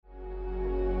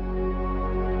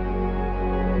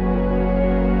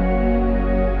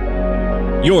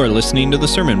You're listening to the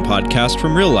Sermon Podcast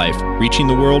from Real Life, reaching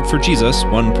the world for Jesus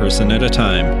one person at a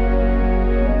time.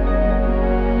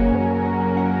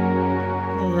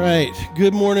 All right.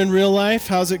 Good morning, Real Life.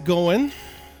 How's it going?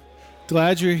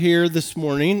 Glad you're here this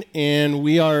morning, and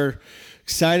we are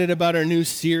excited about our new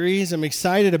series. I'm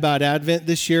excited about Advent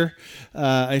this year.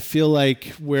 I feel like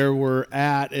where we're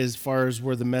at as far as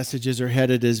where the messages are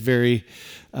headed is very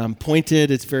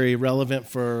pointed. It's very relevant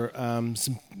for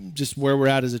just where we're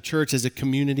at as a church, as a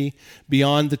community,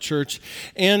 beyond the church.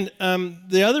 And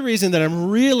the other reason that I'm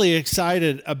really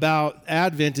excited about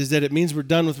Advent is that it means we're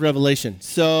done with Revelation.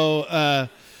 So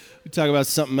we talk about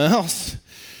something else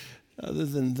other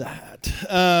than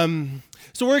that.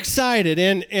 So we're excited,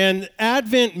 and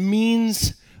Advent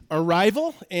means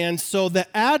arrival, and so the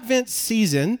Advent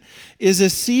season is a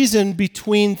season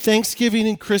between Thanksgiving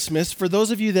and Christmas. For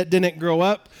those of you that didn't grow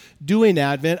up doing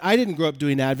Advent, I didn't grow up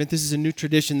doing Advent. This is a new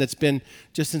tradition that's been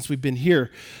just since we've been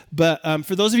here. But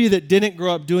for those of you that didn't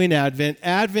grow up doing Advent,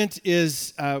 Advent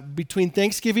is between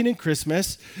Thanksgiving and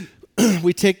Christmas.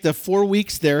 We take the 4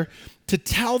 weeks there to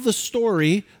tell the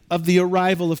story of the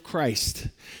arrival of Christ.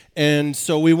 And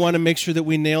so we want to make sure that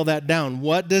we nail that down.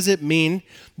 What does it mean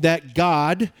that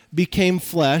God became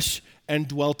flesh and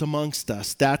dwelt amongst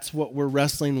us? That's what we're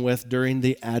wrestling with during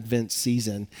the Advent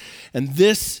season. And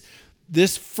this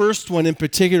first one in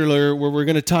particular, where we're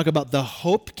going to talk about the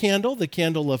hope candle, the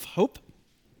candle of hope,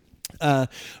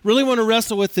 really want to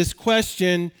wrestle with this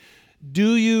question: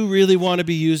 do you really want to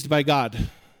be used by God?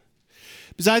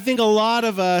 Because I think a lot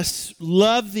of us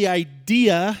love the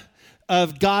idea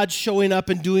of God showing up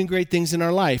and doing great things in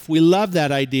our life. We love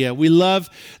that idea. We love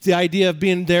the idea of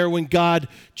being there when God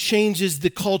changes the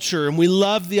culture. And we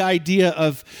love the idea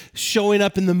of showing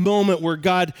up in the moment where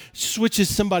God switches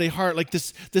somebody's heart, like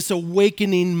this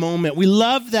awakening moment. We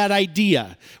love that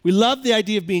idea. We love the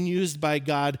idea of being used by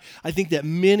God. I think that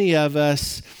many of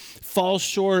us fall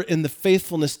short in the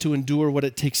faithfulness to endure what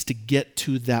it takes to get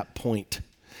to that point.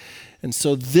 And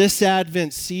so this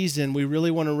Advent season, we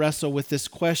really want to wrestle with this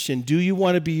question: do you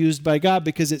want to be used by God?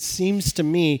 Because it seems to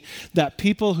me that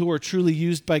people who are truly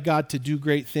used by God to do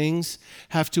great things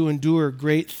have to endure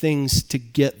great things to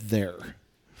get there.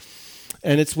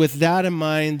 And it's with that in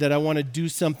mind that I want to do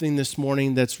something this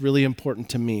morning that's really important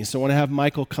to me. So I want to have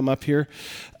Michael come up here.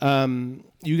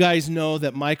 You guys know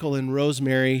that Michael and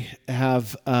Rosemary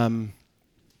have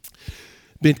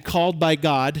been called by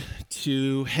God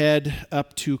to head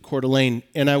up to Coeur d'Alene.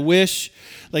 And I wish,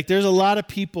 there's a lot of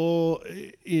people,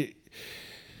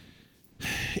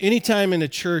 anytime in a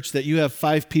church that you have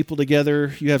 5 people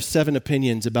together, you have 7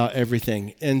 opinions about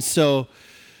everything. And so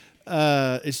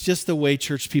it's just the way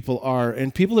church people are.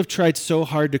 And people have tried so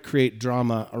hard to create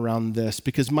drama around this,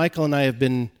 because Michael and I have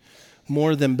been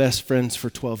more than best friends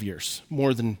for 12 years,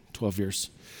 more than 12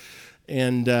 years.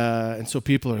 And so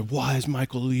people are like, why is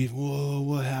Michael leaving? Whoa,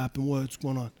 what happened? What's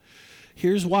going on?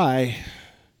 Here's why.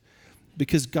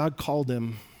 Because God called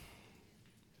him.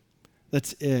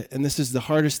 That's it. And this is the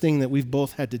hardest thing that we've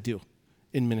both had to do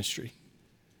in ministry.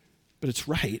 But it's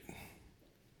right.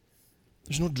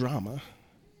 There's no drama.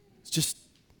 It's just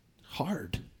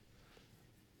hard.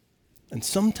 And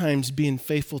sometimes being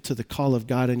faithful to the call of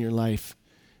God in your life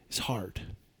is hard.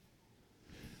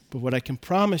 But what I can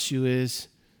promise you is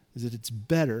that it's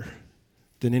better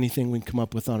than anything we can come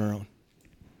up with on our own.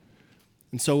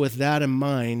 And so with that in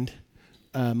mind,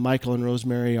 Michael and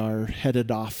Rosemary are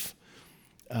headed off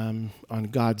on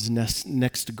God's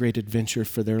next great adventure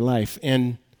for their life.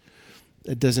 And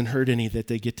it doesn't hurt any that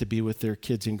they get to be with their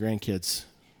kids and grandkids.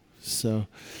 So,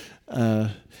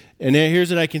 and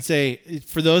here's what I can say.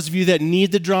 For those of you that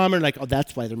need the drama, oh,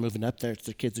 that's why they're moving up there. It's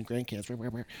their kids and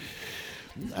grandkids.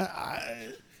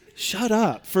 Shut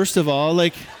up, first of all.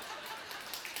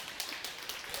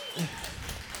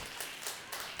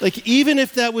 Even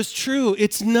if that was true,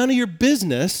 it's none of your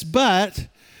business, but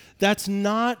that's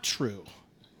not true.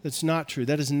 That's not true.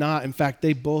 That is not. In fact,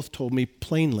 they both told me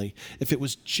plainly, if it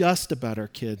was just about our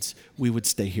kids, we would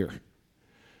stay here.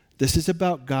 This is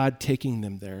about God taking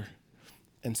them there.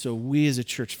 And so we as a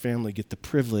church family get the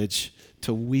privilege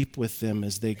to weep with them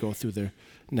as they go through their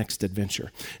next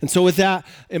adventure. And so with that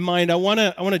in mind, I want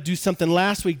to do something.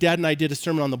 Last week, Dad and I did a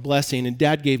sermon on the blessing, and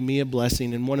Dad gave me a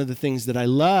blessing. And one of the things that I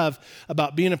love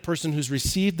about being a person who's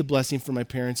received the blessing from my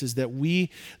parents is that we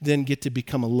then get to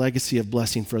become a legacy of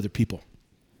blessing for other people.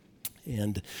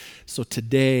 And so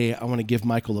today, I want to give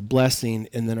Michael a blessing,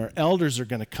 and then our elders are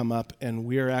going to come up, and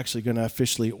we are actually going to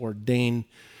officially ordain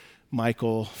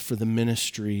Michael for the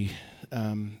ministry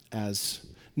as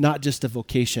not just a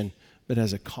vocation, but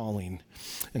as a calling.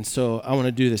 And so I want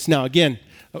to do this. Now, again,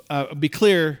 be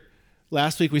clear,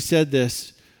 last week we said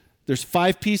this, There's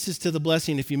 5 pieces to the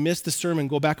blessing. If you missed the sermon,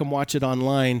 go back and watch it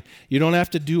online. You don't have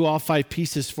to do all 5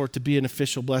 pieces for it to be an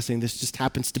official blessing. This just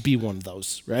happens to be one of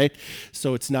those, right?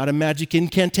 So it's not a magic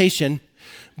incantation.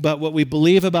 But what we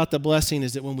believe about the blessing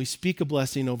is that when we speak a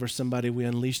blessing over somebody, we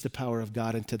unleash the power of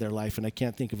God into their life. And I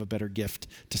can't think of a better gift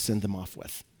to send them off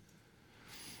with.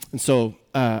 And so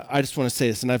I just want to say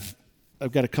this, and I've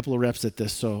got a couple of reps at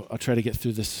this, so I'll try to get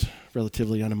through this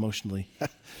relatively unemotionally.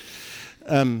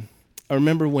 I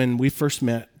remember when we first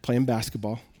met playing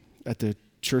basketball at the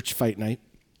church fight night,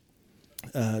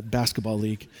 basketball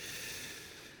league.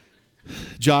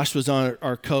 Josh was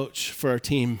our coach for our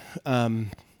team,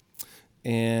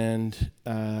 and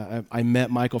I met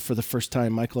Michael for the first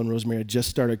time. Michael and Rosemary had just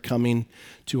started coming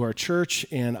to our church,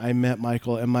 and I met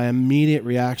Michael, and my immediate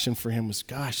reaction for him was,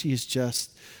 gosh, he's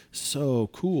just so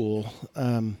cool.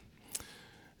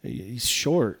 He's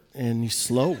short and he's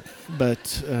slow,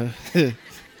 but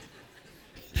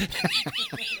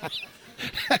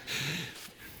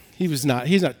he's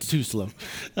not too slow,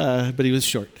 but he was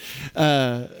short.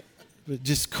 But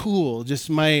just cool.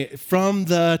 From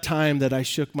the time that I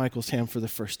shook Michael's hand for the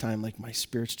first time, like my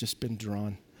spirit's just been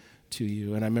drawn to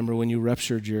you. And I remember when you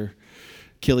ruptured your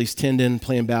Achilles tendon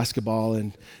playing basketball,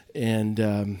 and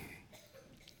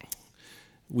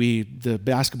the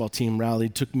basketball team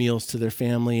rallied, took meals to their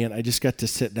family, and I just got to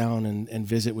sit down and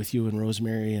visit with you and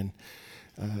Rosemary. And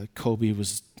Kobe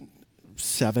was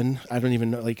 7. I don't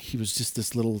even know, like he was just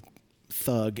this little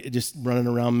thug, just running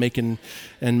around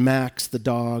and Max, the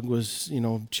dog, was,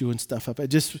 chewing stuff up.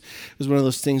 It was one of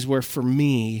those things where for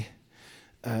me,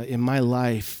 in my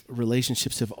life,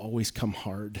 relationships have always come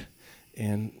hard,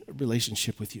 and a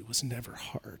relationship with you was never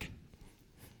hard.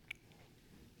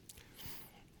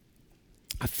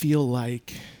 I feel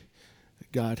like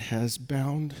God has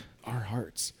bound our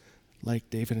hearts like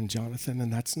David and Jonathan,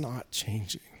 and that's not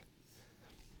changing.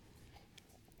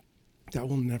 That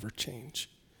will never change.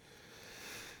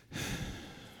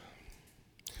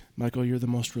 Michael, you're the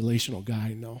most relational guy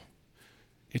I know.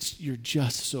 You're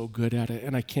just so good at it,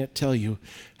 and I can't tell you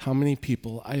how many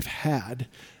people I've had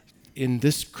in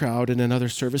this crowd and in other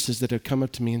services that have come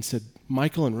up to me and said,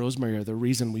 Michael and Rosemary are the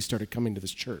reason we started coming to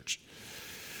this church.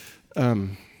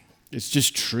 It's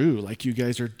just true. Like, you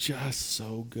guys are just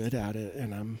so good at it,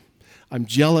 and I'm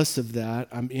jealous of that.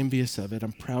 I'm envious of it.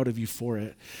 I'm proud of you for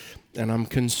it. And I'm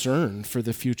concerned for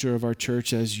the future of our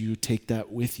church as you take that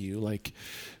with you. Like,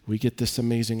 we get this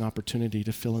amazing opportunity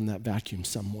to fill in that vacuum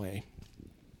some way.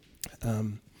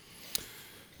 I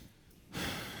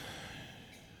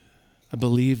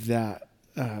believe that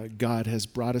God has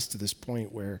brought us to this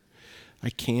point where I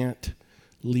can't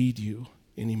lead you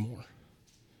anymore.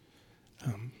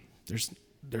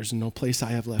 There's no place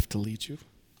I have left to lead you,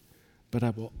 but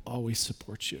I will always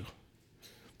support you.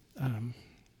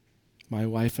 My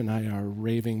wife and I are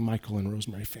raving Michael and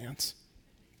Rosemary fans.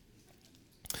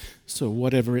 So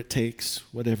whatever it takes,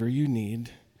 whatever you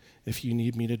need, if you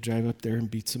need me to drive up there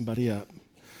and beat somebody up,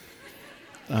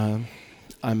 I'm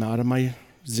out of my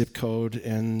zip code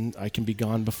and I can be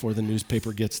gone before the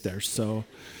newspaper gets there. So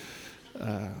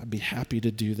I'd be happy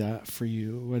to do that for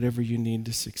you. Whatever you need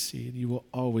to succeed, you will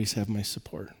always have my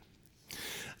support.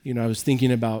 I was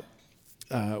thinking about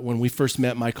when we first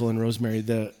met Michael and Rosemary,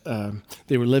 they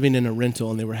were living in a rental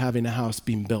and they were having a house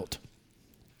being built.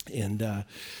 And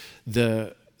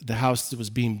the house that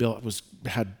was being built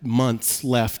had months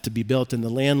left to be built, and the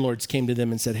landlords came to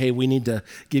them and said, hey, we need to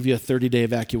give you a 30-day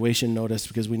evacuation notice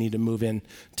because we need to move in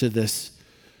to this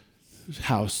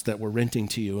house that we're renting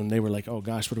to you. And they were like, oh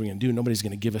gosh, what are we going to do? Nobody's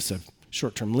going to give us a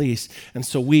short-term lease. And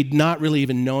so we, not really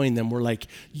even knowing them, we're like,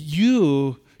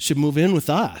 you should move in with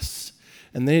us.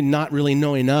 And they, not really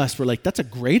knowing us, were like, that's a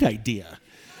great idea.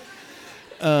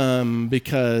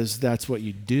 Because that's what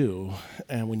you do,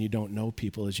 and when you don't know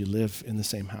people, as you live in the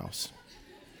same house.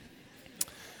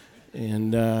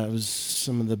 And it was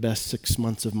some of the best 6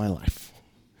 months of my life.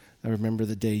 I remember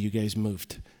the day you guys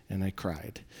moved, and I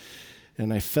cried.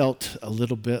 And I felt a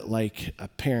little bit like a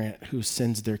parent who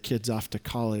sends their kids off to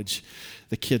college.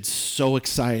 The kid's so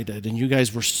excited, and you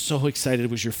guys were so excited. It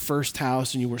was your first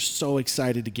house, and you were so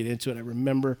excited to get into it. I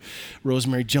remember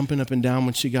Rosemary jumping up and down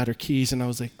when she got her keys, and I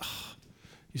was like, oh,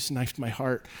 you just knifed my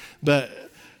heart. But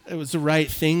it was the right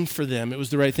thing for them. It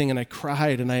was the right thing, and I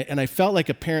cried, and I felt like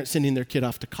a parent sending their kid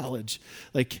off to college.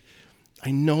 Like,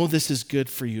 I know this is good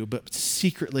for you, but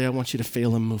secretly I want you to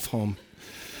fail and move home.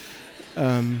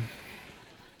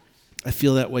 I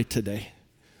feel that way today.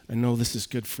 I know this is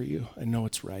good for you. I know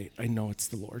it's right. I know it's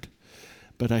the Lord.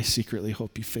 But I secretly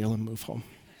hope you fail and move home.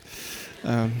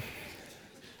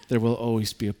 There will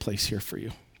always be a place here for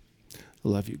you. I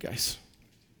love you guys.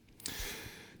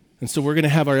 And so we're going to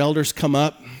have our elders come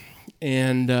up,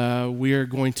 and we are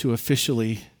going to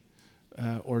officially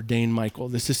ordain Michael.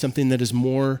 This is something that is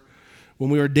more, when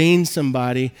we ordain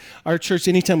somebody, our church,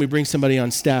 anytime we bring somebody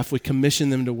on staff, we commission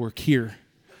them to work here.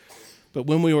 But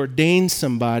when we ordain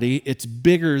somebody, it's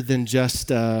bigger than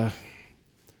just, you're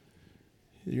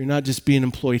not just being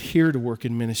employed here to work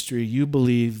in ministry. You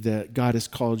believe that God has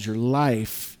called your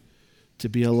life to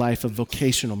be a life of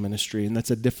vocational ministry, and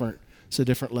it's a different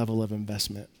level of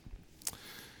investment.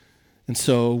 And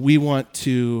so we want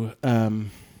to,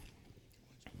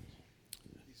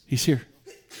 he's here.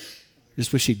 I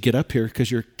just wish he'd get up here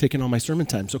because you're taking all my sermon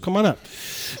time. So come on up.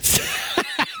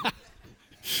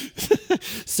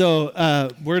 So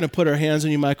we're going to put our hands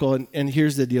on you, Michael, and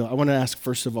here's the deal. I want to ask,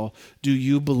 first of all, do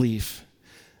you believe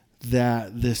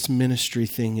that this ministry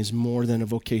thing is more than a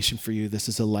vocation for you? This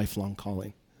is a lifelong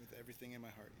calling. With everything in my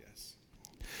heart, yes.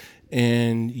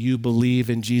 And you believe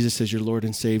in Jesus as your Lord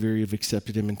and Savior. You've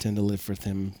accepted him, intend to live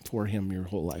for him your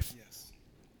whole life. Yes.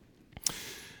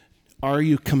 Are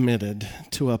you committed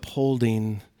to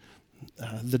upholding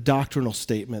the doctrinal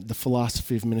statement, the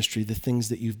philosophy of ministry, the things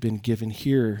that you've been given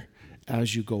here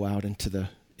as you go out into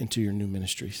your new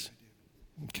ministries?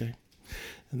 Okay.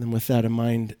 And then with that in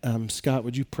mind, Scott,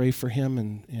 would you pray for him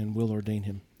and we'll ordain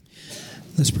him?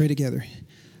 Let's pray together.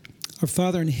 Our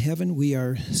Father in heaven, we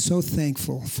are so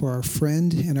thankful for our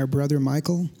friend and our brother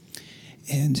Michael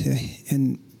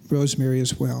and Rosemary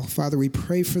as well. Father, we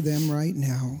pray for them right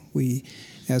now.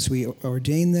 As we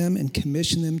ordain them and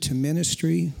commission them to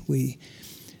ministry, we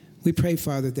pray,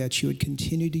 Father, that you would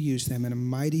continue to use them in a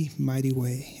mighty, mighty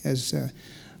way. As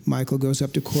Michael goes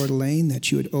up to Coeur d'Alene,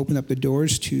 that you would open up the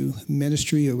doors to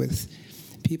ministry with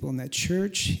people in that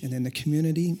church and in the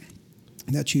community,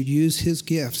 that you'd use his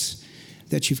gifts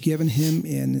that you've given him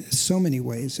in so many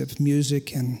ways of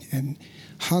music and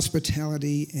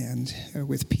hospitality and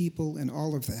with people and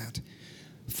all of that.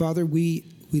 Father, we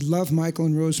love Michael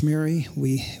and Rosemary.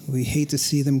 We hate to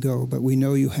see them go, but we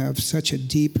know you have such a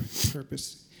deep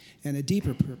purpose and a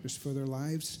deeper purpose for their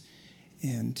lives.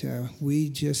 And we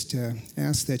just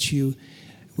ask that you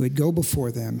would go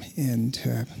before them and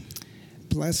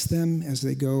bless them as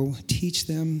they go, teach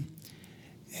them.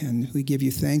 And we give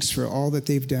you thanks for all that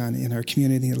they've done in our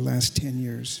community in the last 10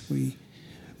 years.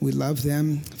 We love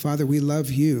them. Father, we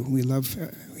love you. We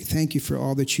thank you for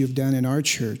all that you've done in our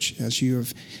church as you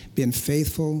have been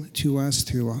faithful to us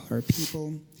through our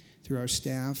people, through our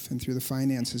staff, and through the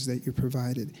finances that you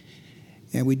provided.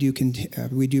 And we do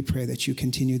pray that you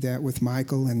continue that with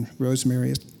Michael and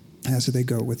Rosemary as they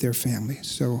go with their family.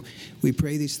 So we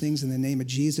pray these things in the name of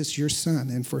Jesus, your Son,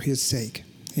 and for his sake.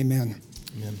 Amen.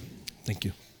 Amen. Thank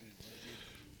you.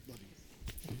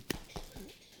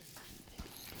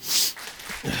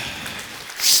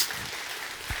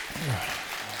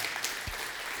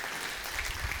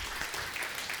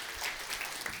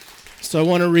 So I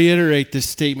want to reiterate this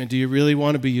statement. Do you really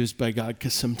want to be used by God?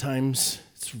 Because sometimes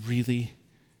it's really,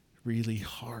 really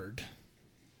hard.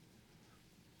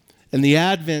 And the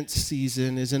Advent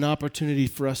season is an opportunity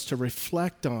for us to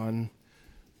reflect on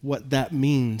what that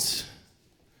means.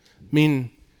 I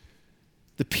mean,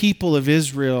 the people of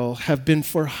Israel have been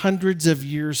for hundreds of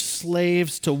years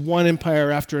slaves to one empire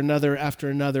after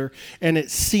another, and it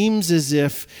seems as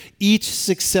if each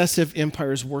successive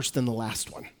empire is worse than the last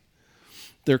one.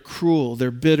 They're cruel, they're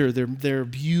bitter, they're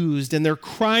abused, and they're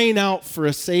crying out for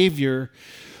a Savior,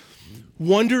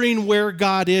 wondering where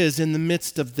God is in the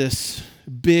midst of this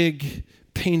big,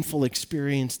 painful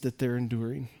experience that they're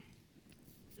enduring.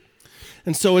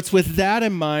 And so it's with that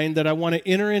in mind that I want to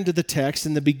enter into the text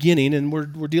in the beginning, and we're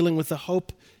dealing with the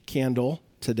hope candle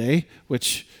today,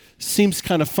 which seems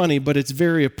kind of funny, but it's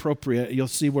very appropriate. You'll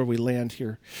see where we land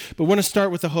here. But we're going to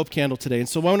start with the hope candle today. And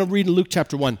so I want to read Luke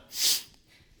chapter 1.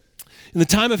 In the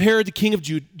time of Herod, the king of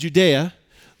Judea,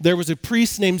 there was a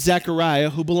priest named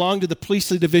Zechariah who belonged to the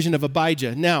priestly division of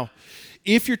Abijah. Now,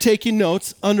 if you're taking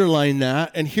notes, underline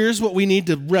that, and here's what we need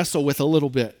to wrestle with a little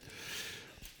bit.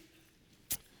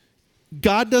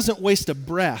 God doesn't waste a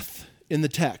breath in the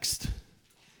text.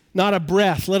 Not a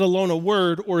breath, let alone a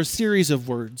word or a series of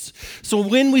words. So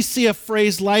when we see a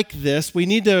phrase like this, we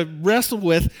need to wrestle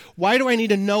with, why do I need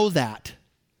to know that?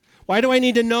 Why do I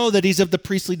need to know that he's of the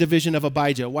priestly division of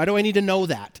Abijah? Why do I need to know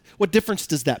that? What difference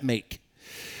does that make?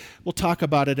 We'll talk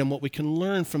about it and what we can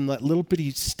learn from that little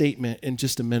bitty statement in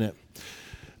just a minute.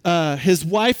 His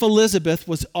wife Elizabeth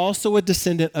was also a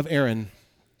descendant of Aaron.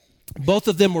 Both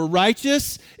of them were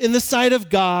righteous in the sight of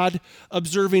God,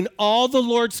 observing all the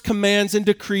Lord's commands and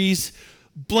decrees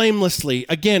blamelessly.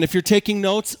 Again, if you're taking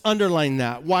notes, underline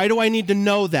that. Why do I need to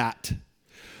know that?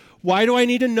 Why do I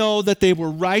need to know that they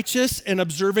were righteous and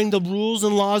observing the rules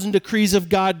and laws and decrees of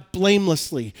God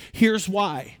blamelessly? Here's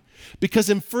why. Because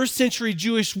in first century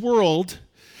Jewish world,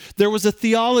 there was a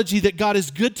theology that God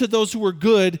is good to those who are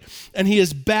good and he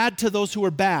is bad to those who are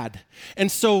bad.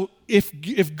 And so if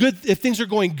things are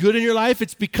going good in your life,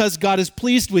 it's because God is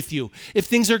pleased with you. If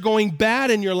things are going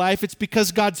bad in your life, it's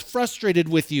because God's frustrated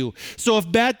with you. So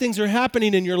if bad things are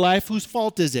happening in your life, whose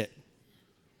fault is it?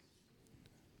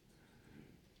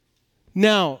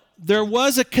 Now, there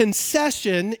was a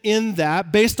concession in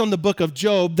that, based on the book of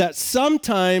Job, that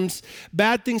sometimes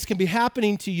bad things can be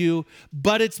happening to you,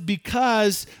 but it's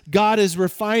because God is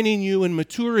refining you and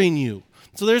maturing you.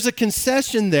 So there's a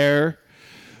concession there,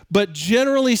 but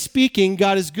generally speaking,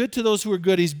 God is good to those who are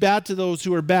good, he's bad to those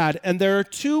who are bad. And there are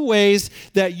two ways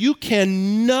that you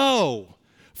can know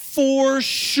for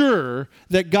sure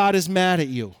that God is mad at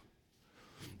you.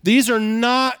 These are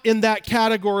not in that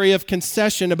category of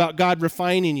concession about God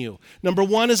refining you. Number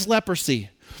one is leprosy.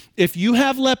 If you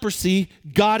have leprosy,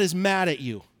 God is mad at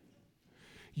you.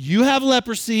 You have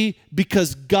leprosy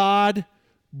because God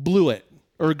blew it,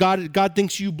 or God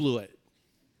thinks you blew it.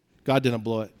 God didn't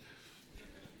blow it.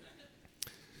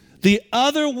 The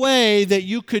other way that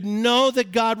you could know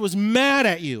that God was mad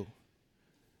at you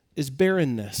is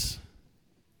barrenness.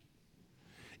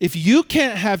 If you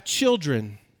can't have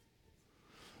children,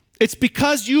 it's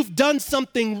because you've done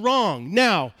something wrong.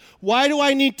 Now, why do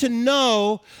I need to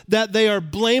know that they are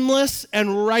blameless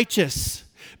and righteous?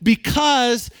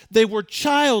 Because they were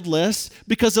childless,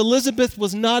 because Elizabeth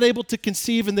was not able to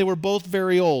conceive and they were both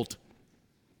very old.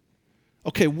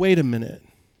 Okay, wait a minute.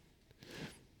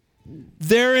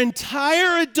 Their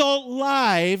entire adult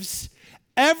lives,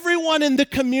 everyone in the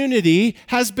community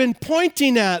has been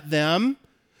pointing at them,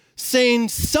 saying,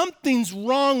 something's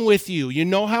wrong with you. You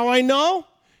know how I know?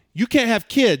 You can't have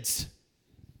kids.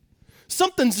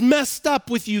 Something's messed up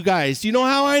with you guys. You know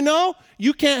how I know?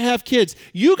 You can't have kids.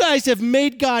 You guys have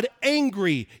made God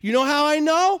angry. You know how I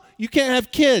know? You can't have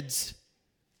kids.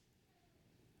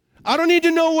 I don't need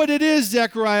to know what it is,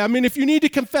 Zechariah. I mean, if you need to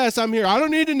confess, I'm here. I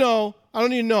don't need to know. I don't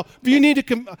need to know. But you need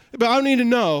to but I don't need to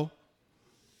know.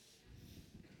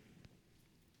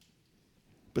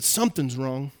 But something's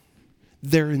wrong.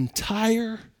 Their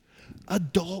entire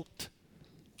adult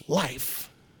life.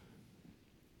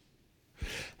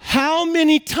 How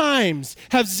many times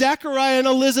have Zechariah and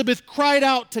Elizabeth cried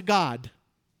out to God?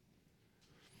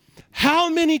 How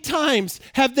many times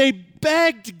have they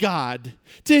begged God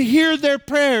to hear their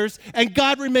prayers and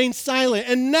God remained silent?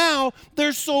 And now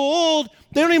they're so old,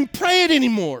 they don't even pray it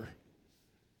anymore.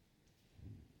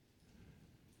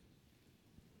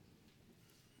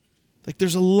 Like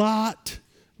there's a lot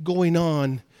going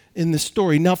on in the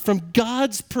story. Now, from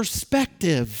God's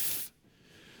perspective,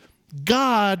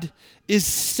 God is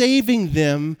saving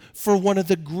them for one of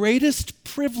the greatest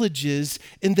privileges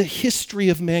in the history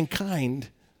of mankind.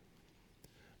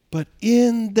 But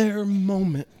in their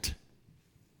moment,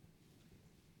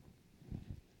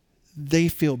 they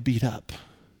feel beat up.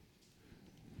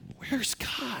 Where's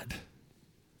God?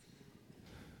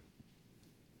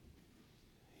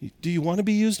 Do you want to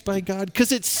be used by God?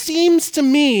 Because it seems to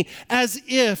me as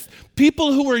if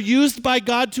people who are used by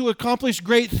God to accomplish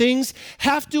great things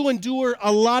have to endure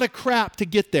a lot of crap to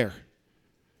get there.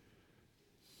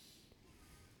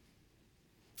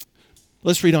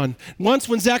 Let's read on. Once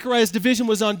when Zechariah's division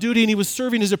was on duty and he was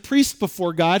serving as a priest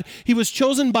before God, he was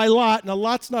chosen by Lot. Now,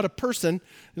 Lot's not a person.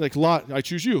 You're like, Lot, I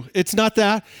choose you. It's not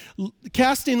that.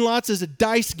 Casting lots is a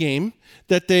dice game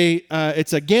that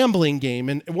it's a gambling game.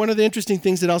 And one of the interesting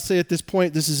things that I'll say at this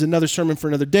point, this is another sermon for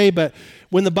another day, but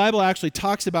when the Bible actually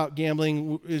talks about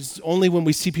gambling is only when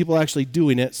we see people actually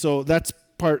doing it. So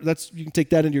you can take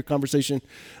that into your conversation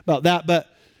about that. But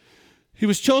he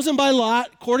was chosen by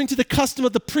Lot, according to the custom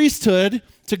of the priesthood,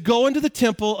 to go into the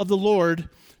temple of the Lord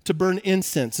to burn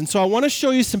incense. And so I want to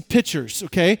show you some pictures,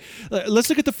 okay? Let's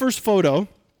look at the first photo.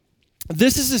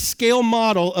 This is a scale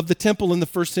model of the temple in the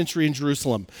first century in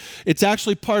Jerusalem. It's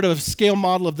actually part of a scale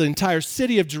model of the entire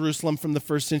city of Jerusalem from the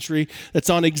first century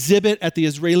that's on exhibit at the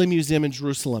Israeli Museum in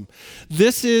Jerusalem.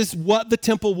 This is what the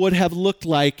temple would have looked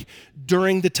like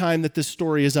during the time that this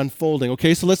story is unfolding,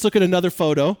 okay? So let's look at another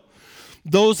photo.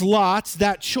 Those lots,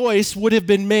 that choice would have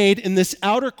been made in this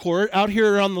outer court out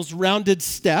here on those rounded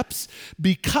steps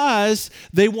because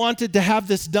they wanted to have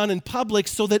this done in public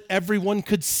so that everyone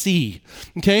could see.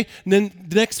 Okay? And then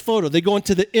the next photo, they go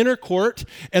into the inner court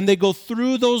and they go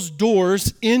through those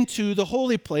doors into the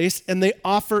holy place and they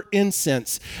offer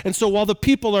incense. And so while the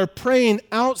people are praying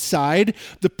outside,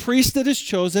 the priest that is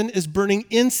chosen is burning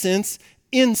incense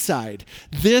inside.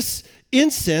 This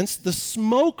incense, the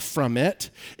smoke from it,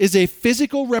 is a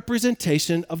physical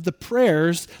representation of the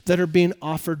prayers that are being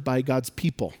offered by God's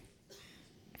people.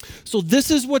 So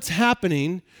this is what's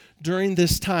happening during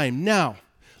this time. Now,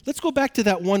 let's go back to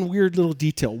that one weird little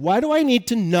detail. Why do I need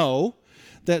to know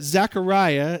that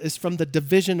Zechariah is from the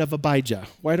division of Abijah?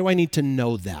 Why do I need to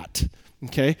know that?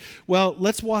 Okay, well,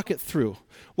 let's walk it through.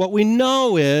 What we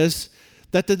know is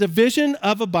that the division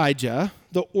of Abijah,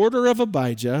 the order of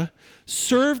Abijah,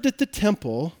 served at the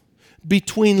temple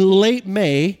between late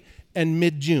May and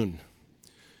mid-June.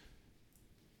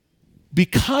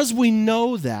 Because we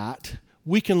know that,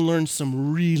 we can learn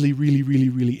some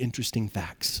really interesting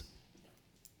facts.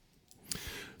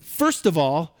 First of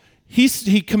all,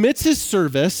 he commits his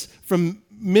service from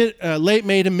late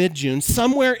May to mid-June,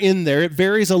 somewhere in there. It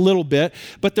varies a little bit,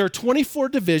 but there are 24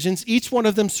 divisions. Each one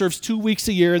of them serves 2 weeks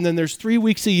a year, and then there's 3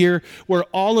 weeks a year where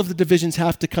all of the divisions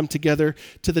have to come together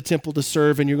to the temple to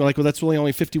serve, and you're like, well, that's really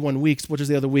only 51 weeks. What is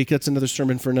the other week? That's another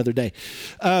sermon for another day.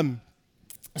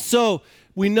 So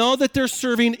we know that they're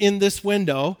serving in this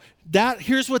window.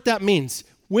 Here's what that means.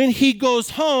 When he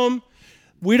goes home,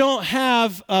 we don't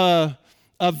have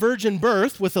a virgin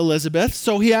birth with Elizabeth,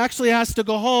 so he actually has to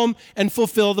go home and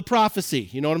fulfill the prophecy.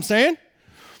 You know what I'm saying?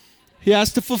 He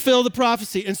has to fulfill the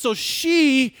prophecy. And so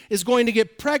she is going to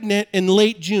get pregnant in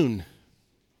late June.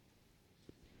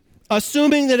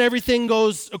 Assuming that everything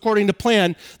goes according to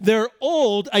plan. They're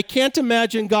old. I can't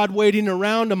imagine God waiting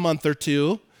around a month or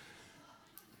two.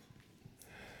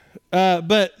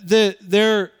 But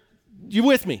you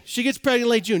with me? She gets pregnant in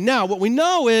late June. Now, what we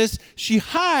know is she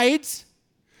hides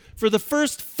for the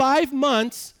first 5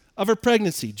 months of her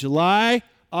pregnancy: July,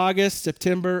 August,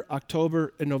 September,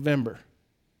 October, and November.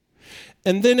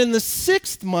 And then in the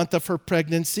 6th month of her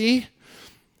pregnancy,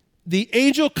 the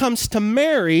angel comes to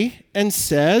Mary and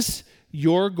says,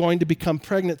 you're going to become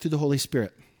pregnant through the Holy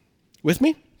Spirit. With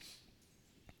me?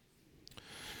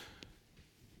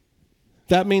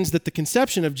 That means that the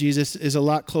conception of Jesus is a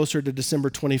lot closer to December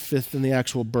 25th than the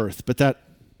actual birth, but that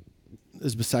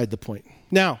is beside the point.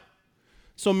 Now,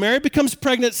 so Mary becomes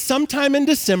pregnant sometime in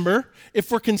December. If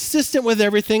we're consistent with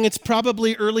everything, it's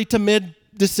probably early to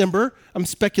mid-December. I'm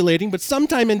speculating, but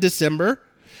sometime in December.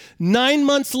 9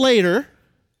 months later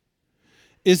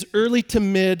is early to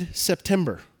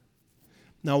mid-September.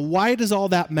 Now, why does all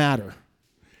that matter?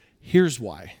 Here's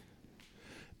why.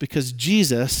 Because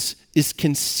Jesus is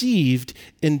conceived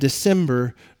in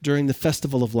December during the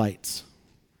Festival of Lights.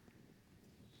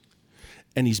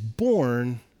 And he's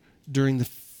born during the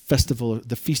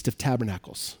Feast of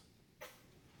Tabernacles.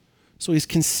 So he's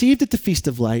conceived at the Feast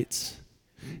of Lights.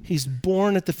 He's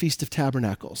born at the Feast of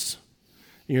Tabernacles.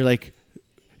 And you're like,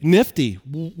 nifty.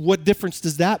 What difference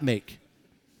does that make?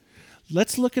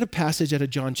 Let's look at a passage out of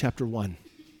John chapter 1.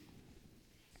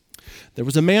 There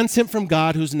was a man sent from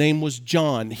God whose name was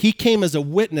John. He came as a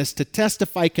witness to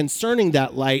testify concerning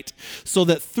that light, so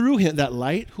that through him, that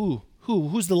light,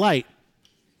 who's the light?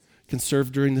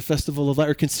 Conceived during the Festival of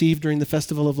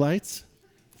Lights?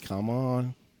 Come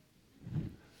on.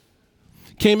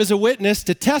 Came as a witness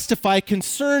to testify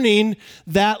concerning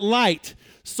that light,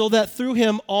 so that through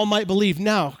him all might believe.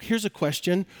 Now, here's a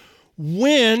question.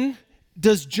 When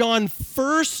does John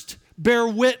first bear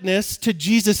witness to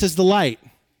Jesus as the light?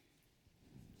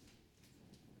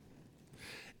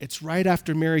 It's right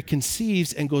after Mary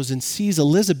conceives and goes and sees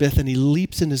Elizabeth, and he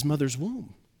leaps in his mother's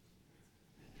womb.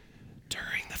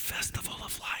 During the Festival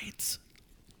of Lights.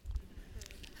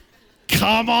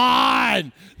 Come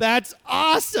on! That's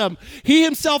awesome. He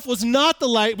himself was not the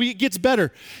light. It gets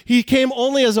better. He came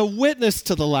only as a witness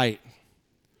to the light.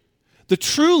 The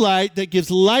true light that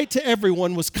gives light to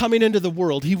everyone was coming into the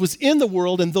world. He was in the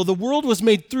world, and though the world was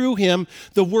made through him,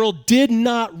 the world did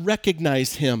not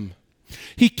recognize him.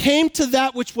 He came to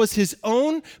that which was his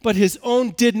own, but his own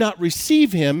did not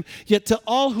receive him. Yet to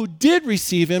all who did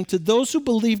receive him, to those who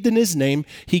believed in his name,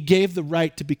 he gave the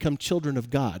right to become children of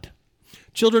God.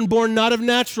 Children born not of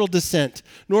natural descent,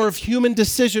 nor of human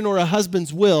decision or a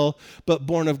husband's will, but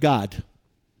born of God.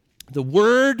 The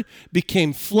Word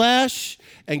became flesh,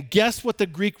 and guess what the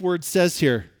Greek word says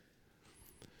here?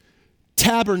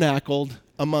 Tabernacled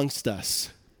amongst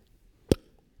us.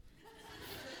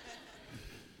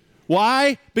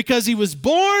 Why? Because he was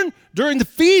born during the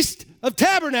Feast of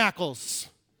Tabernacles.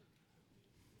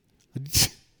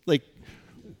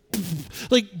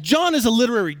 Like John is a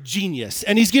literary genius,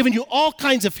 and he's given you all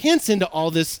kinds of hints into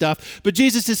all this stuff, but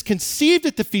Jesus is conceived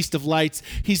at the Feast of Lights.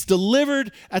 He's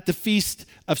delivered at the Feast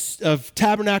of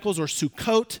Tabernacles, or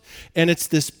Sukkot, and it's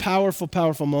this powerful,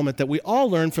 powerful moment that we all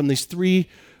learn from these 3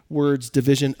 words,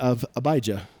 division of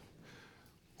Abijah.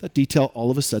 That detail all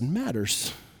of a sudden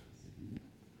matters.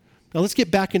 Now let's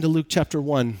get back into Luke chapter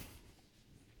 1.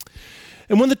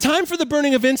 And when the time for the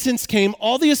burning of incense came,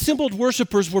 all the assembled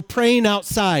worshipers were praying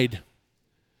outside.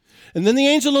 And then the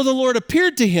angel of the Lord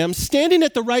appeared to him, standing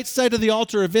at the right side of the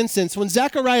altar of incense. When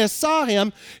Zechariah saw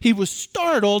him, he was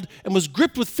startled and was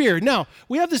gripped with fear. Now,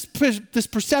 we have this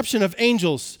perception of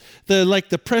angels,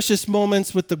 the precious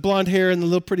moments with the blonde hair and the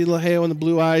little pretty little hair and the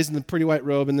blue eyes and the pretty white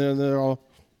robe, and they're all.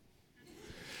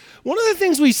 One of the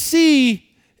things we see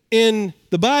in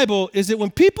the Bible is that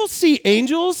when people see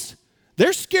angels,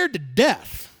 they're scared to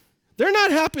death. They're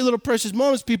not happy little precious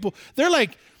moments people. They're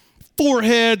like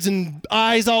foreheads and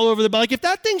eyes all over the body. Like if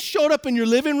that thing showed up in your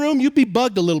living room, you'd be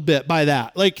bugged a little bit by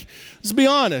that. Like, let's be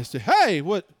honest. Hey,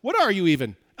 what are you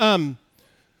even?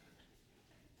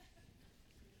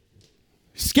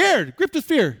 Scared, gripped with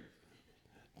fear.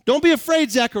 Don't be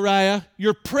afraid, Zechariah.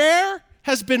 Your prayer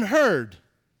has been heard.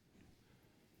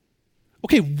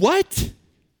 Okay, what?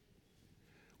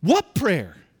 What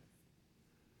prayer?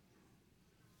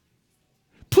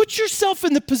 Put yourself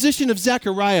in the position of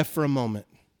Zechariah for a moment.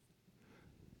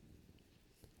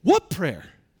 What prayer?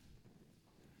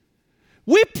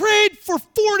 We prayed for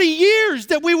 40 years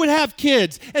that we would have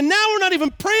kids, and now we're not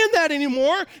even praying that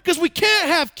anymore because we can't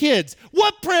have kids.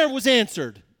 What prayer was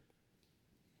answered?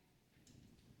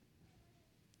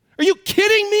 Are you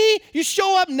kidding me? You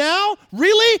show up now?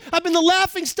 Really? I've been the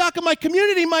laughingstock of my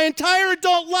community my entire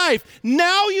adult life.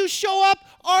 Now you show up?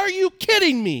 Are you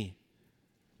kidding me?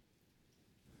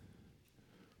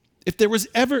 If there was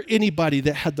ever anybody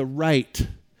that had the right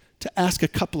to ask a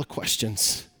couple of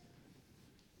questions,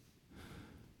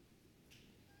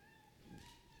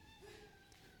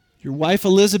 your wife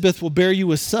Elizabeth will bear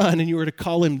you a son, and you are to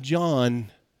call him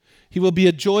John. He will be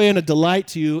a joy and a delight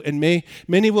to you, and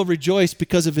many will rejoice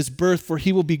because of his birth, for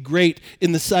he will be great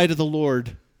in the sight of the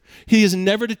Lord. He is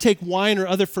never to take wine or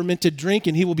other fermented drink,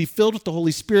 and he will be filled with the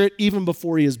Holy Spirit even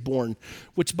before he is born,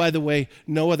 which, by the way,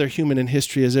 no other human in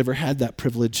history has ever had that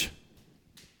privilege.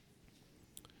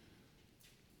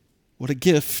 What a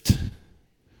gift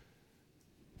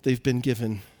they've been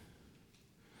given.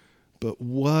 But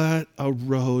what a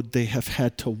road they have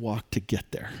had to walk to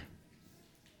get there.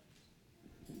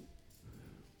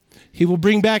 He will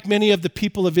bring back many of the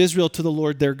people of Israel to the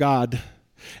Lord their God.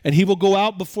 And he will go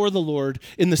out before the Lord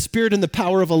in the spirit and the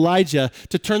power of Elijah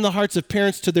to turn the hearts of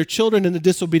parents to their children and the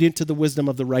disobedient to the wisdom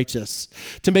of the righteous,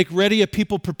 to make ready a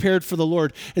people prepared for the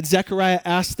Lord. And Zechariah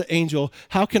asked the angel,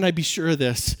 how can I be sure of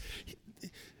this?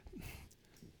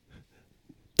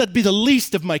 That'd be the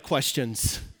least of my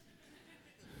questions.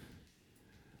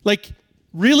 Like,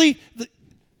 really?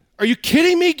 Are you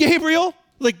kidding me, Gabriel?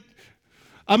 Like,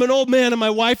 I'm an old man and my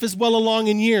wife is well along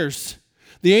in years.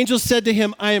 The angel said to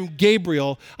him, I am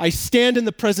Gabriel. I stand in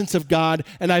the presence of God,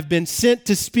 and I've been sent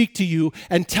to speak to you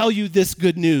and tell you this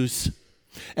good news.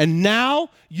 And now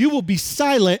you will be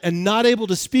silent and not able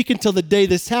to speak until the day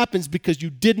this happens because you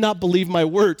did not believe my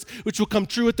words, which will come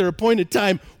true at their appointed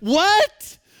time.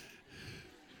 What?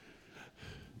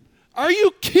 Are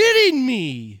you kidding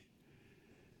me?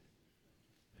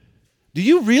 Do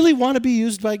you really want to be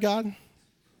used by God?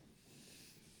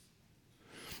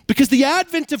 Because the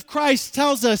advent of Christ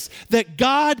tells us that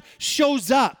God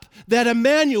shows up, that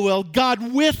Emmanuel,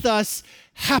 God with us,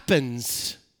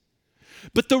 happens.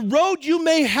 But the road you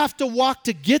may have to walk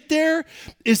to get there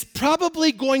is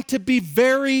probably going to be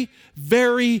very,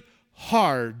 very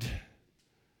hard.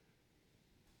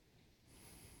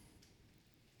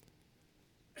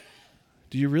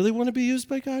 Do you really want to be used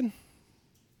by God?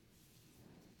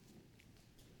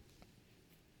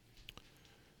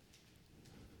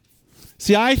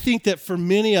 See, I think that for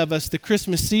many of us, the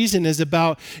Christmas season is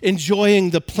about enjoying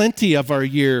the plenty of our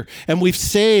year. And we've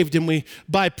saved and we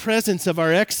buy presents of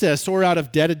our excess or out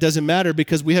of debt. It doesn't matter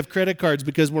because we have credit cards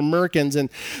because we're Merkins. And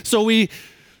so we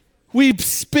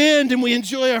spend and we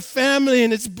enjoy our family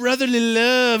and it's brotherly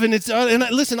love. And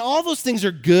listen, all those things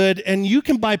are good. And you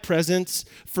can buy presents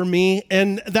for me.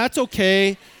 And that's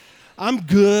okay. I'm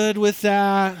good with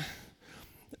that.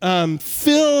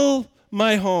 Fill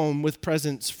my home with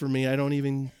presents for me. I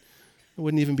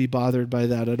wouldn't even be bothered by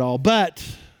that at all. But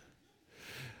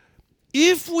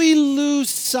if we lose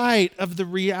sight of the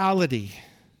reality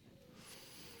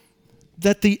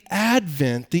that the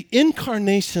advent, the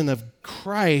incarnation of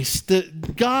Christ,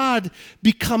 that God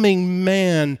becoming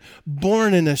man,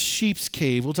 born in a sheep's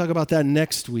cave, we'll talk about that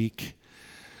next week.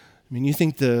 I mean, you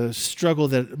think the struggle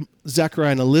that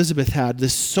Zechariah and Elizabeth had,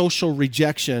 this social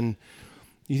rejection,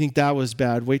 you think that was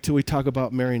bad? Wait till we talk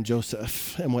about Mary and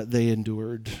Joseph and what they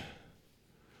endured.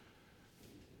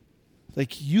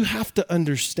 Like, you have to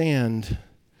understand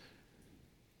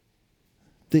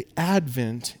the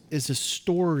Advent is a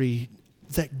story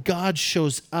that God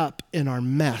shows up in our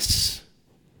mess.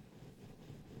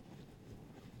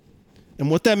 And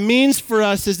what that means for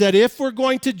us is that if we're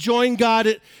going to join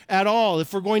God at all,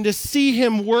 if we're going to see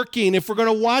him working, if we're going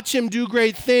to watch him do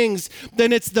great things,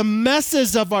 then it's the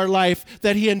messes of our life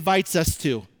that he invites us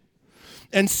to.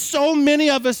 And so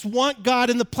many of us want God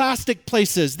in the plastic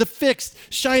places, the fixed,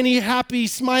 shiny, happy,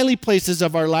 smiley places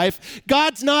of our life.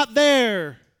 God's not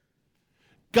there.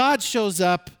 God shows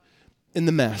up in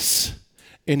the mess,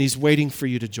 and he's waiting for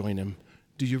you to join him.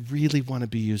 Do you really want to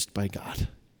be used by God?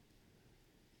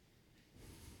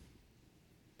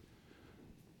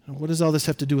 And what does all this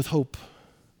have to do with hope?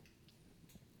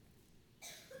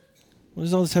 What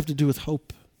does all this have to do with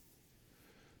hope?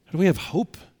 How do we have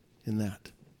hope in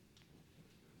that?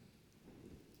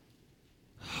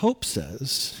 Hope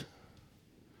says,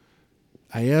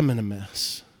 I am in a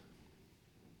mess,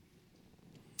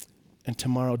 and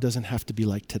tomorrow doesn't have to be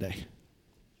like today.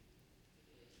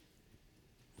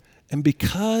 And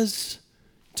because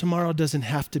tomorrow doesn't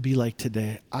have to be like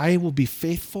today, I will be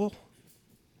faithful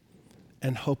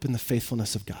and hope in the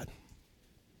faithfulness of God.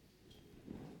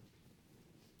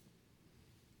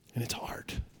 And it's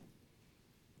hard.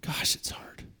 Gosh, it's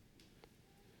hard.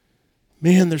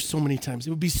 Man, there's so many times.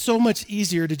 It would be so much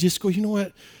easier to just go, you know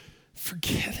what?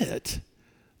 Forget it.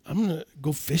 I'm going to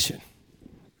go fishing.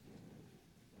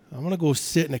 I'm going to go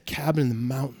sit in a cabin in the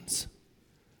mountains.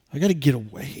 I got to get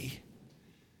away.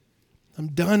 I'm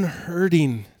done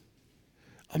hurting.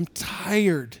 I'm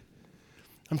tired.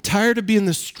 I'm tired of being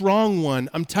the strong one.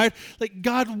 I'm tired. Like,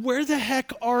 God, where the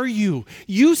heck are you?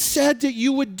 You said that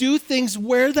you would do things.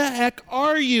 Where the heck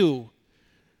are you?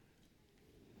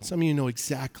 Some of you know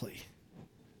exactly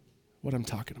what I'm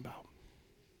talking about.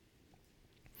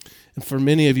 And for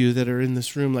many of you that are in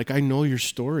this room, like, I know your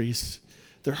stories.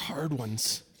 They're hard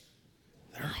ones.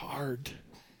 They're hard.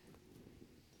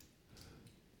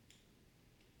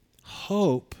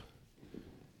 Hope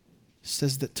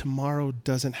says that tomorrow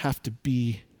doesn't have to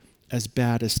be as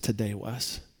bad as today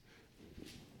was.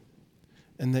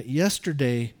 And that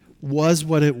yesterday was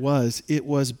what it was. It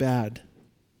was bad.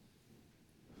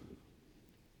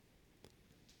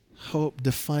 Hope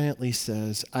defiantly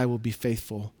says, I will be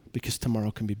faithful because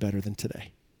tomorrow can be better than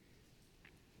today.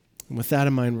 And with that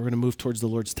in mind, we're going to move towards the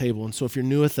Lord's table. And so if you're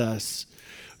new with us,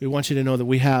 we want you to know that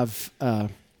we have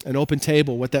an open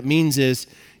table. What that means is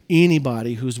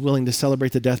anybody who's willing to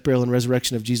celebrate the death, burial, and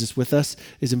resurrection of Jesus with us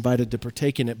is invited to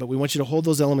partake in it. But we want you to hold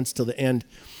those elements till the end.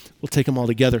 We'll take them all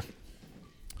together.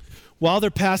 While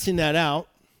they're passing that out,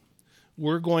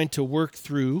 we're going to work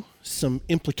through some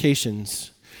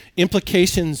implications.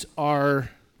 Implications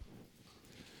are,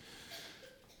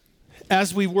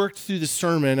 as we worked through the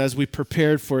sermon, as we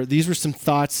prepared for it, these were some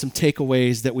thoughts, some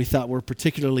takeaways that we thought were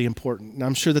particularly important. And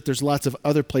I'm sure that there's lots of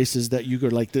other places that you go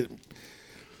like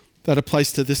that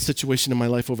applies to this situation in my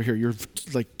life over here. You're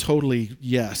like, totally,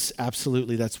 yes,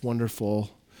 absolutely, that's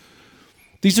wonderful.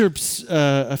 These are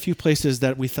a few places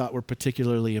that we thought were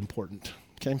particularly important.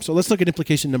 Okay, so let's look at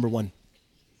implication number 1.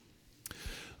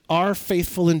 Our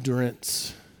faithful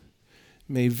endurance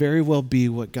may very well be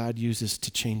what God uses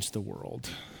to change the world.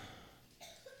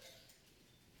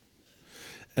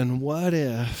 And what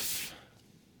if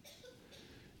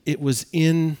it was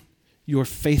in your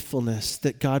faithfulness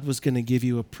that God was going to give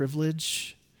you a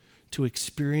privilege to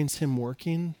experience him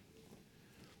working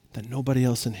that nobody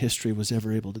else in history was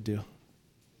ever able to do?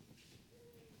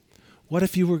 What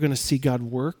if you were going to see God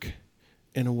work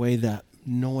in a way that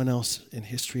no one else in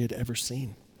history had ever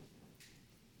seen?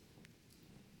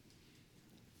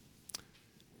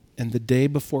 And the day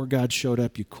before God showed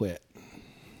up, you quit.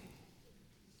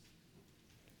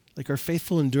 Like, our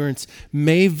faithful endurance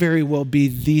may very well be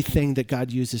the thing that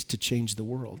God uses to change the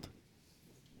world.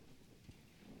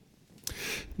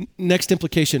 Next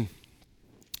implication.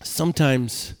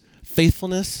 Sometimes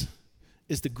faithfulness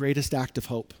is the greatest act of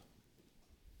hope.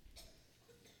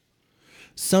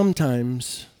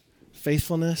 Sometimes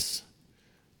faithfulness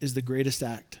is the greatest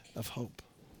act of hope.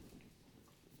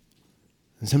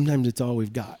 And sometimes it's all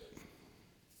we've got.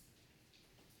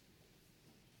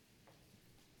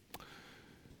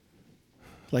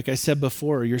 Like I said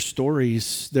before, your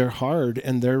stories, they're hard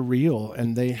and they're real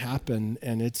and they happen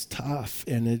and it's tough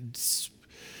and it's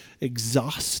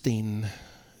exhausting.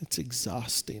 It's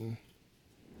exhausting.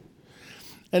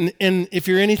 And if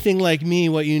you're anything like me,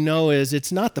 what you know is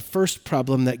it's not the first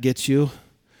problem that gets you.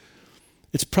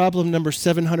 It's problem number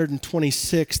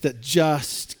 726 that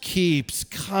just keeps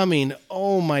coming.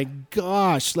 Oh my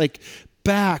gosh, like,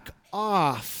 back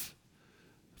off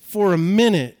for a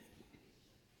minute.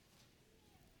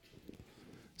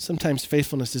 Sometimes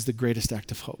faithfulness is the greatest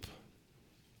act of hope.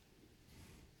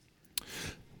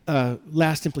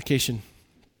 last implication.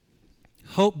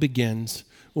 Hope begins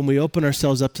when we open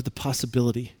ourselves up to the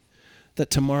possibility that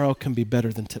tomorrow can be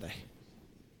better than today.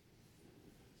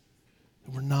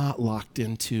 We're not locked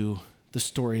into the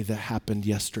story that happened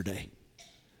yesterday,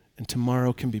 and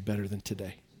tomorrow can be better than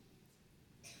today.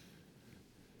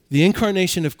 The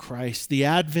incarnation of Christ, the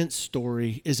Advent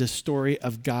story, is a story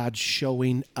of God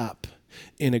showing up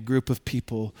in a group of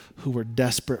people who were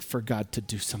desperate for God to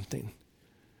do something.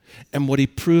 And what he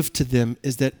proved to them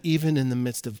is that even in the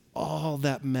midst of all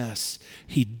that mess,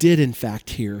 he did in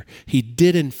fact hear. He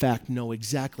did in fact know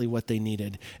exactly what they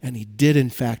needed. And he did in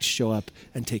fact show up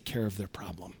and take care of their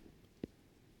problem.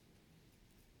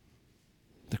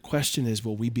 The question is,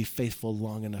 will we be faithful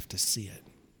long enough to see it?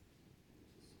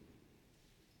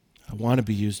 I want to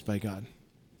be used by God.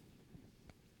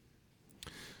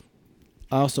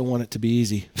 I also want it to be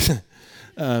easy.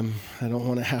 I don't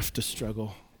want to have to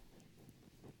struggle.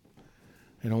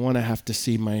 I don't want to have to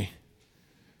see my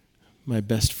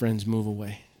best friends move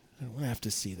away. I don't want to have to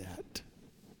see that.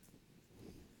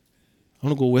 I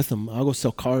want to go with them. I'll go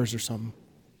sell cars or something.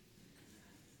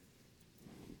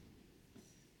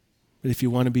 But if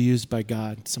you want to be used by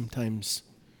God, sometimes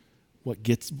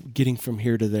getting from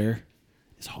here to there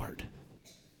is hard.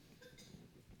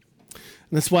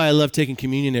 And that's why I love taking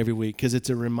communion every week, because it's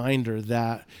a reminder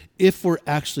that if we're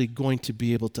actually going to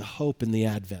be able to hope in the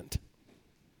Advent,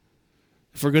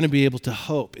 if we're going to be able to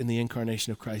hope in the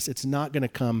incarnation of Christ, it's not going to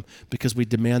come because we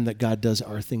demand that God does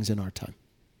our things in our time.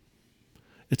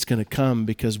 It's going to come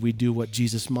because we do what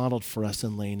Jesus modeled for us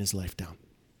in laying his life down.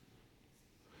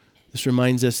 This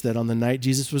reminds us that on the night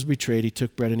Jesus was betrayed, he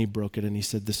took bread and he broke it and he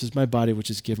said, "This is my body which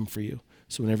is given for you.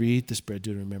 So whenever you eat this bread,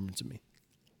 do it in remembrance of me."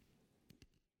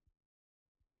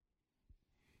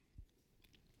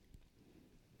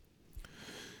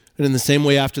 And in the same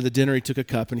way, after the dinner, he took a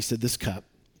cup and he said, "This cup,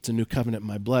 it's a new covenant in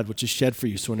my blood, which is shed for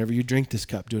you. So whenever you drink this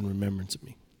cup, do it in remembrance of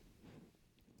me."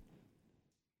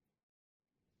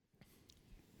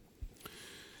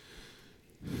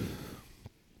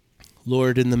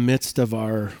 Lord, in the midst of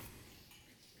our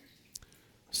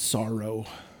sorrow,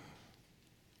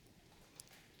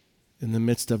 in the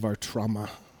midst of our trauma,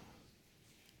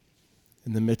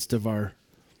 in the midst of our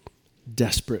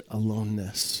desperate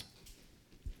aloneness,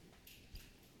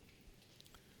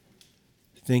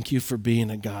 thank you for being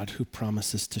a God who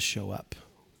promises to show up.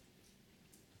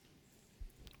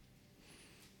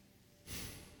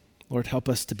 Lord, help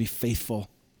us to be faithful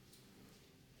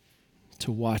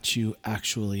to watch you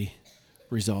actually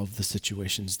resolve the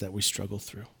situations that we struggle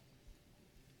through.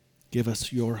 Give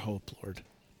us your hope, Lord.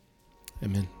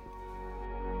 Amen.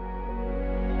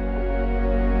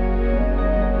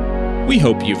 We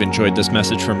hope you've enjoyed this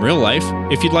message from Real Life.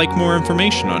 If you'd like more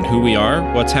information on who we are,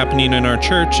 what's happening in our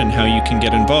church, and how you can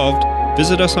get involved,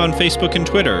 visit us on Facebook and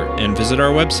Twitter, and visit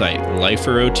our website,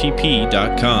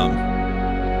 liferotp.com.